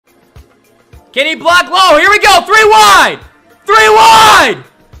Can he block low? Here we go. 3 wide. 3 wide.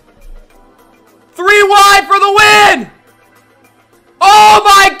 3 wide for the win. Oh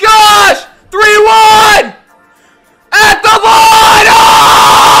my gosh. 3 wide. At the line.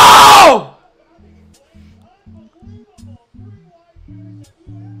 Oh!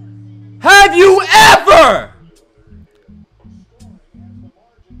 Have you ever?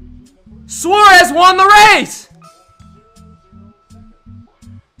 Suarez won the race.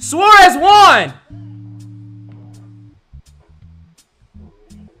 Suarez won.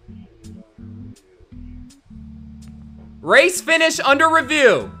 Race finish under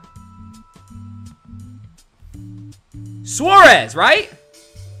review. Suarez, right?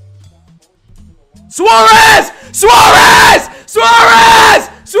 Suarez! Suarez! Suarez!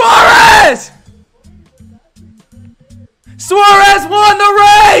 Suarez! Suarez won the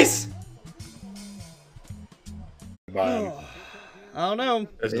race! I don't know.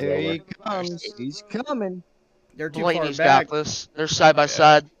 There he comes. He's coming. They're too Blaney's far back. got this. They're side by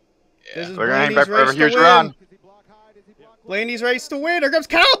side. This is We're gonna hang Blaney's back forever. race to Here's win. Ron. Blaney's race to win. Here comes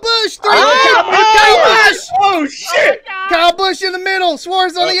Kyle Busch. Kyle Busch. Oh shit! Kyle Busch in the middle.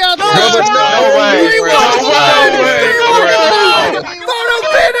 Suarez on the outside. No way. Photo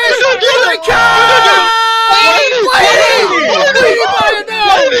finish. Here they come.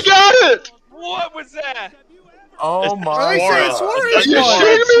 Blaney got it! What was that? Oh my Are they saying Suarez Are you got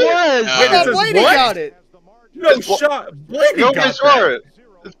shitting it? me? Suarez. I thought Blaney got it. No shot. Blaney Nobody got saw that. it.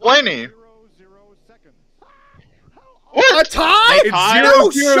 It's Blaney. A tie? It's No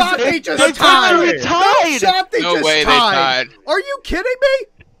 0-0. shot. They just They tied. literally No tied. shot. They No just way they tied. tied. Are you kidding me?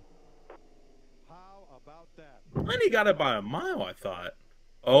 Blaney got it by a mile, I thought.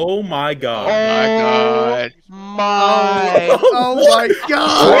 Oh my god. My. Oh my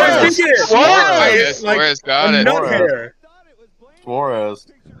God. Suarez did it. Suarez got it. Nut hair. Suarez.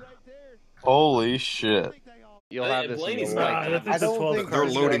 Holy shit. You'll have this. Blaney's in not. the I don't think They're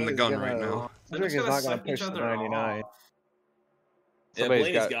loading the gun right now. Hendrick is not going to push the 99. Yeah,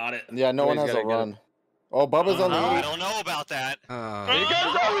 Blaney's got it. Yeah, no one has a run. Oh, Bubba's on the I lead. don't know about that. Oh, It's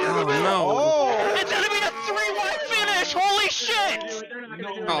gonna be a 3-1 finish! Holy shit!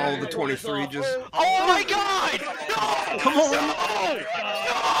 Oh, the 23 just. Oh my god! No! Come on. No!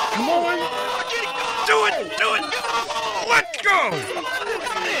 Come on. Do it! Do it! No! Let's go.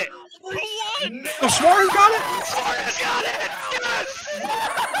 Got it! Who won? Oh, Suarez got it? Suarez got it! Yes!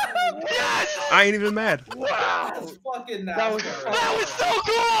 Yes! I ain't even mad. Wow! Fucking That was so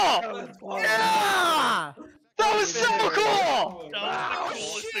cool! Yeah! That was so cool! That was the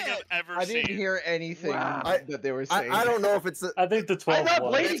coolest thing I've ever I seen. didn't hear anything that they were saying. I don't know if it's. I think the 12 I thought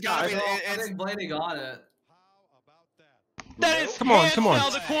won. Blaney got it. I think Blaney got it. That is Come on, hands come on.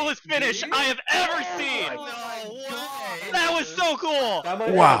 down the coolest finish I have ever seen. No way! That was so cool.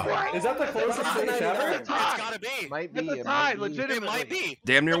 Wow. Is that the closest finish ever? It's gotta be. Might be. It's a it tie, might be. legitimately. It might be.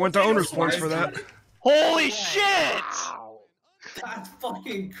 Damn near went to owner's points for that. Holy shit! That's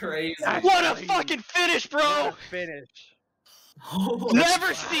fucking crazy. What a fucking finish, bro! Finish.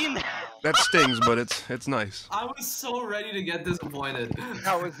 Never seen that. That stings, but it's nice. I was so ready to get disappointed.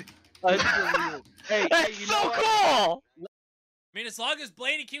 That was unbelievable. Hey, That's you so know what? cool. I mean, as long as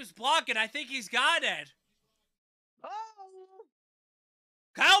Blaney keeps blocking, I think he's got it.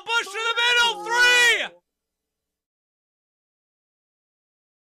 Kyle Busch to the middle, 3!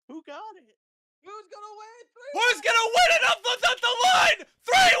 Who got it? Who's gonna win? Who's gonna win it up the line?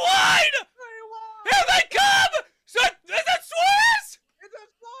 3 wide! Here they come! Is that Suarez? It's a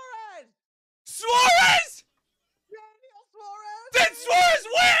Suarez! Suarez? Daniel Suarez! Did Suarez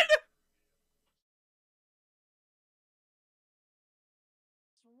win?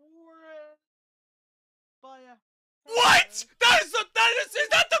 What? Is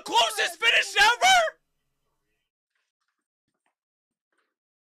that the closest finish ever?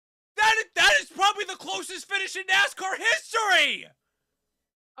 That is probably the closest finish in NASCAR history.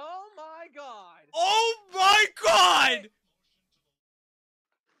 Oh my god! Oh my god!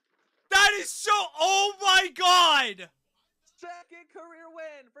 That is so. Oh my god! Second career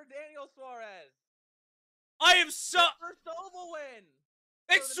win for Daniel Suarez. I am so. First oval win.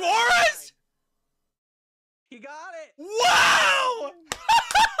 It's Suarez. He got it. Wow!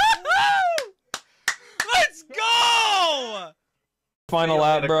 Let's go! Final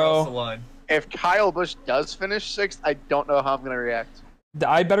lap, bro. If Kyle Busch does finish 6th, I don't know how I'm gonna react.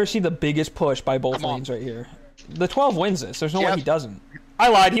 I better see the biggest push by both lanes right here. The 12 wins this. There's no way he doesn't. I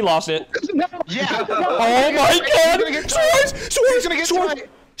lied. He lost it. Yeah. Oh my god! Suarez! Suarez! Suarez!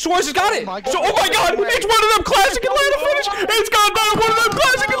 Suarez has got it. Oh my God! It's one of them classic Atlanta finishes. It's got one of them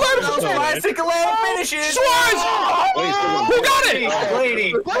classic Atlanta finishes. Classic Atlanta finishes. Suarez. Who got it?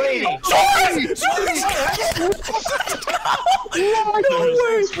 Blaney.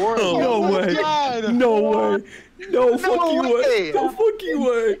 Suarez. No way. No way. No fucking way. No fucking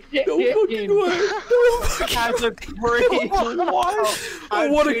way. No fucking way. That's a great.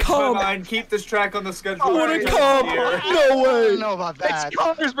 What a comp. Keep this track on the schedule. What a comp. No way. I don't know about that. It's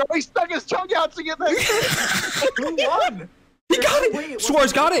Congress, bro. He stuck his tongue out to get that. Who won? He got it.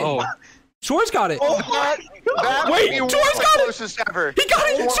 Suarez got it. Suarez got it. Wait, Suarez got it. Ever. He got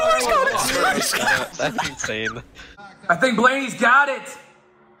it. Suarez got it. Suarez got it. That's insane. I think Blaney's got it.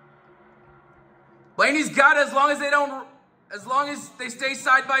 Blaney's got it as long as they stay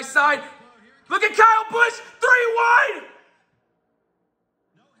side by side. Look at Kyle Busch, 3 wide.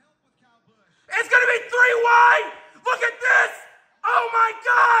 It's gonna be 3 wide. Look at this. Oh my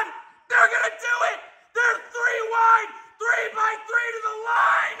God, they're gonna do it. They're 3 wide, 3 by 3 to the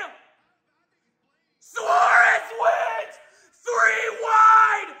line. Suarez wins, 3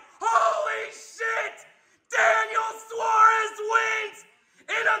 wide. Holy shit. Daniel Suarez wins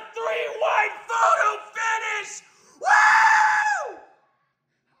in a 3-wide photo finish! Woo!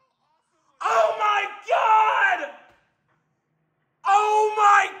 Oh my God! Oh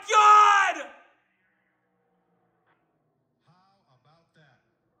my God!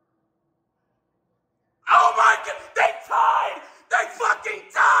 Oh my God! They tied! They fucking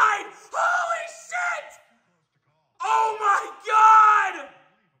tied! Holy shit! Oh my God!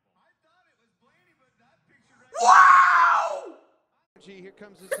 Wow! Here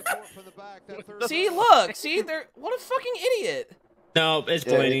comes the support from the back. See, look, see, they're what a fucking idiot. No, it's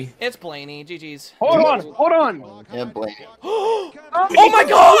Blaney. It's Blaney. GG's. Hold on. Yeah, Blaney. Oh my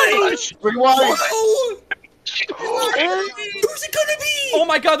God! Rewind. Who's it gonna be? Oh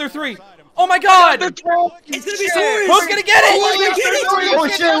my God, they're 3. Oh my God! It's gonna be Suarez. Who's gonna get it? Oh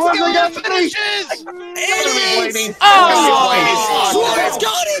shit! What we got finished? Oh! Suarez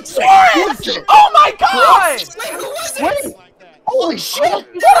got it. Suarez! Oh my God! Wait! Holy shit!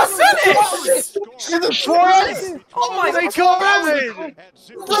 What a finish! Is it Suarez? Oh my They God!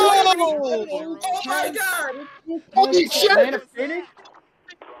 Oh my God! Holy shit!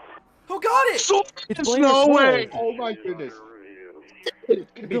 Who got it? It's no way! Oh my goodness!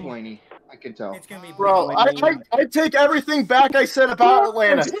 It's gonna be Blaney. I can tell. It's gonna be Bro, I take everything back I said about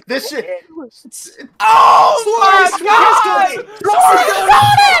Atlanta. This shit. Oh my God! Suarez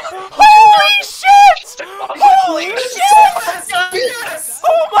got it! Holy shit! Holy shit!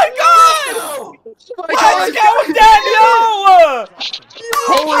 Oh my God! Let's go, Daniel!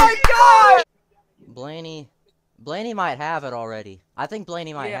 Oh my God! Blaney might have it already. I think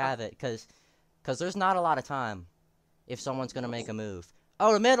Blaney might have it, cause there's not a lot of time if someone's gonna make a move.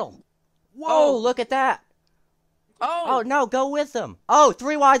 Oh, the middle. Whoa! Oh, look at that. Oh no, go with them. Oh,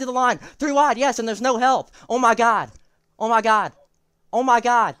 3 wide to the line. 3 wide, yes, and there's no help. Oh my God. Oh my God. Oh my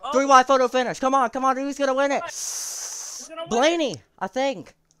God. 3 wide photo finish. Come on, who's gonna win it? Blaney, I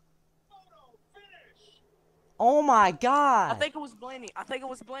think. Oh my God. I think it was Blaney.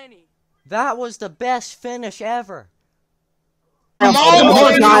 That was the best finish ever. Come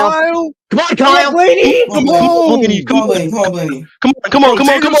on, Kyle! Come on, Kyle! Blaney! Come on! Come on, Blaney. Come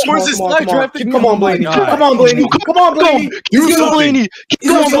on. Where's this live draft? Come on, Blaney. Come on, Blaney. Come on, Blaney. Do something.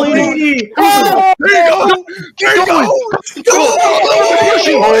 Come on, Blaney. Oh, there you go! There you go!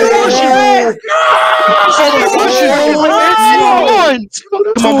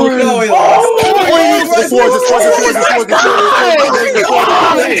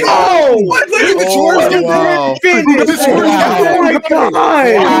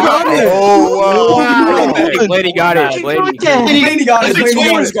 Blaney got it. Blaney got it.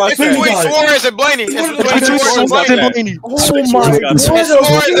 It's between Suarez and Blaney. Oh my God. Suarez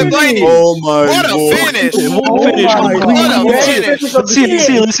and Blaney. Oh my What a finish. What a finish. Let's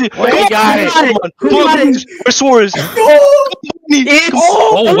see. Blaney got it. Where's Suarez?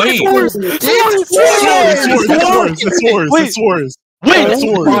 Oh, wait. It's Suarez. Wait!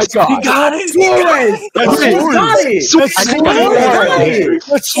 Oh my God. He got it! Suarez!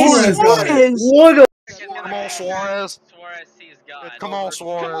 That's Suarez! What a... Come on, Suarez. Come on,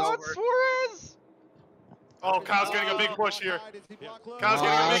 Suarez. Oh, Kyle's getting a big push here. Kyle's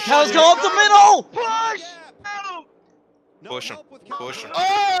going up the middle! Push! Push him.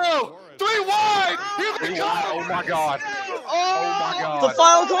 Oh! 3 wide! Here we go! Oh my God. Oh my God. The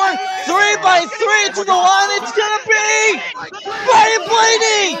final corner, 3 by 3 to the line. It's gonna be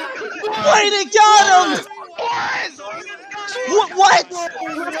Blaney! Blaney got him! What?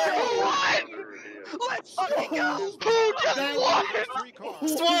 Let's fucking go! Who just won?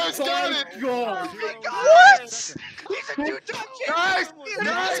 Suarez got it! What? He's a two-time Guys!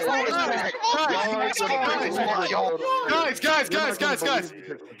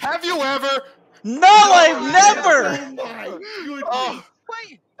 Have you ever? No, I've never! Oh,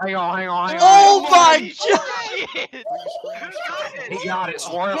 wait! Hang on. Oh my god! He got it.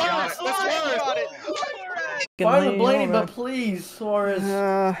 Suarez got it. Fine with Blaney, but please, Suarez.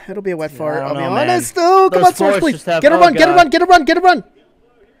 It'll be a wet fart. I I'll don't be know, man. honest. Oh, come on, Those Suarez, forks please. just have- Get a oh, run, get a God. run, get a run, get a run.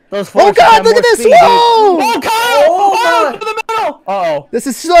 Those Oh forks God, have look more at this. speed, dude. Whoa! Oh, Kyle! Oh, to the middle! Uh-oh. This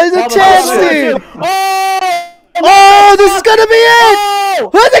is a chance, dude. Oh! Oh, this is gonna be it.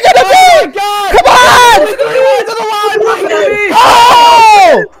 Who's it gonna be? Come on!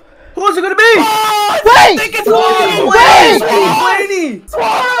 Oh! Who's it gonna be? Wait! I think it's Blaney! Blaney!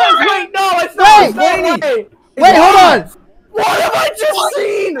 Suarez! Wait, no, it's not Blaney! Wait, hold on! What have I just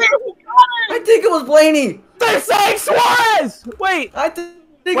seen? I think it was Blaney! They're saying Suarez! Wait, I think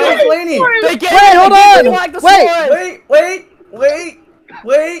it was Blaney! Wait, hold on!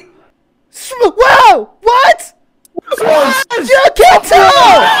 Wait! Whoa! What? You can't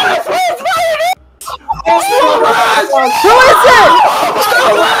tell! Who is it?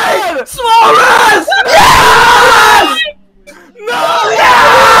 Suarez! Yes! No!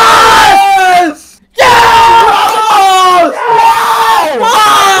 Yes! Yes!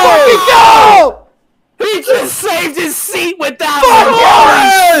 Fucking go! He just saved his seat with that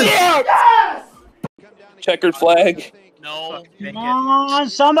one! Checkered flag. No. Come on,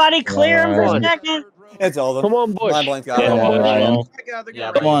 somebody clear him for a second. It's over. Come on, Bush. Blind got it.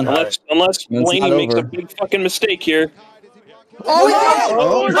 Come on. Unless Blaney makes a big fucking mistake here. Oh, yeah!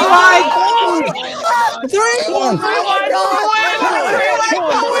 Oh,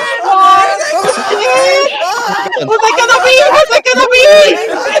 What's it gonna be? What's it gonna be?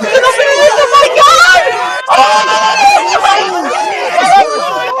 It's gonna be! Oh my god!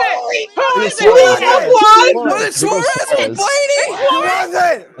 Who is it? Suarez? Blaney? Who was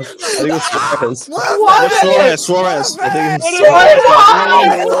it? I think it's Suarez. Suarez. I think it's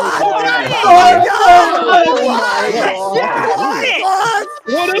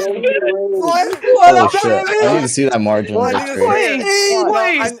Oh shit. I need to see that margin. I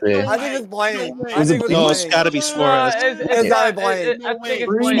think it's Blaney. No, it's gotta be Suarez. It's not Blaney. I think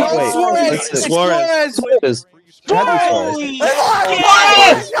it's Blaney. Wait, Suarez. Suarez. Suarez. Holy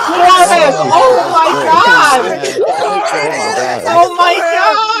shit!